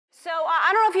So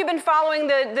I don't know if you've been following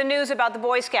the news about the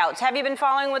Boy Scouts. Have you been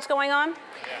following what's going on?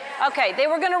 Yeah. Okay, they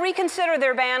were going to reconsider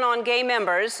their ban on gay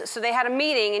members, so they had a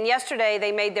meeting, and yesterday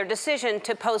they made their decision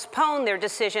to postpone their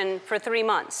decision for 3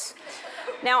 months.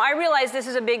 Now, I realize this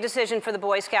is a big decision for the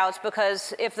Boy Scouts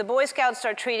because if the Boy Scouts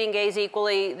start treating gays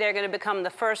equally, they're going to become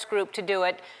the first group to do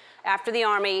it after the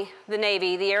Army, the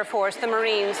Navy, the Air Force, the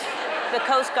Marines, the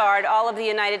Coast Guard, all of the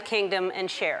United Kingdom, and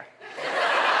share.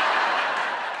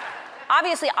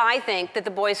 Obviously, I think that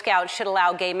the Boy Scouts should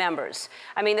allow gay members.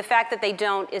 I mean, the fact that they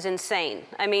don't is insane.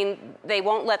 I mean, they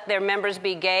won't let their members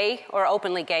be gay, or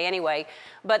openly gay anyway,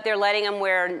 but they're letting them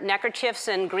wear neckerchiefs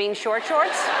and green short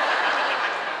shorts.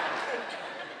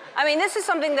 I mean, this is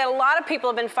something that a lot of people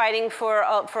have been fighting for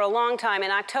a long time.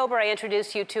 In October, I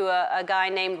introduced you to a guy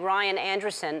named Ryan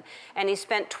Anderson, and he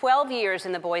spent 12 years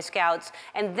in the Boy Scouts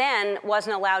and then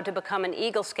wasn't allowed to become an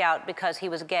Eagle Scout because he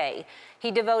was gay.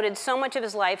 He devoted so much of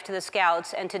his life to the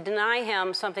Scouts, and to deny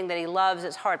him something that he loves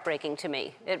is heartbreaking to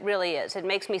me. It really is. It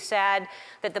makes me sad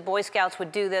that the Boy Scouts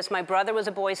would do this. My brother was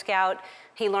a Boy Scout.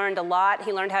 He learned a lot.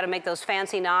 He learned how to make those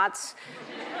fancy knots.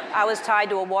 I was tied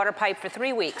to a water pipe for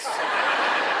 3 weeks.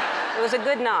 It was a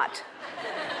good knot.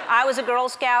 I was a Girl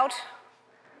Scout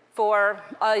for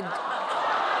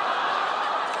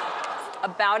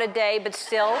about a day, but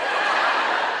still.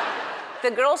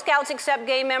 The Girl Scouts accept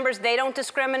gay members. They don't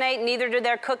discriminate, neither do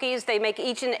their cookies. They make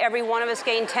each and every one of us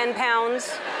gain 10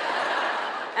 pounds.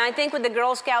 And I think what the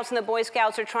Girl Scouts and the Boy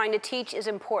Scouts are trying to teach is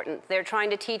important. They're trying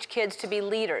to teach kids to be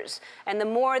leaders. And the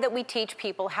more that we teach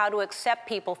people how to accept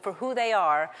people for who they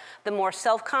are, the more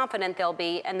self-confident they'll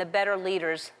be and the better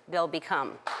leaders they'll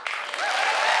become.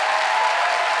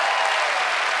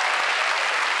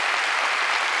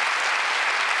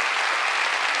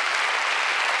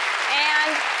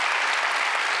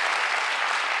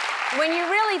 When you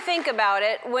really think about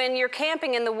it, when you're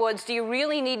camping in the woods, do you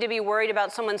really need to be worried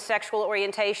about someone's sexual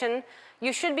orientation?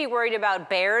 You should be worried about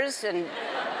bears and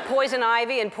poison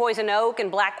ivy and poison oak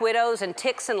and black widows and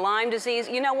ticks and Lyme disease.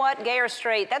 You know what? Gay or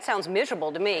straight, that sounds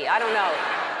miserable to me. I don't know.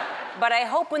 But I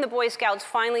hope when the Boy Scouts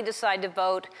finally decide to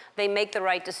vote, they make the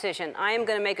right decision. I am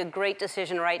going to make a great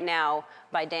decision right now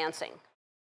by dancing.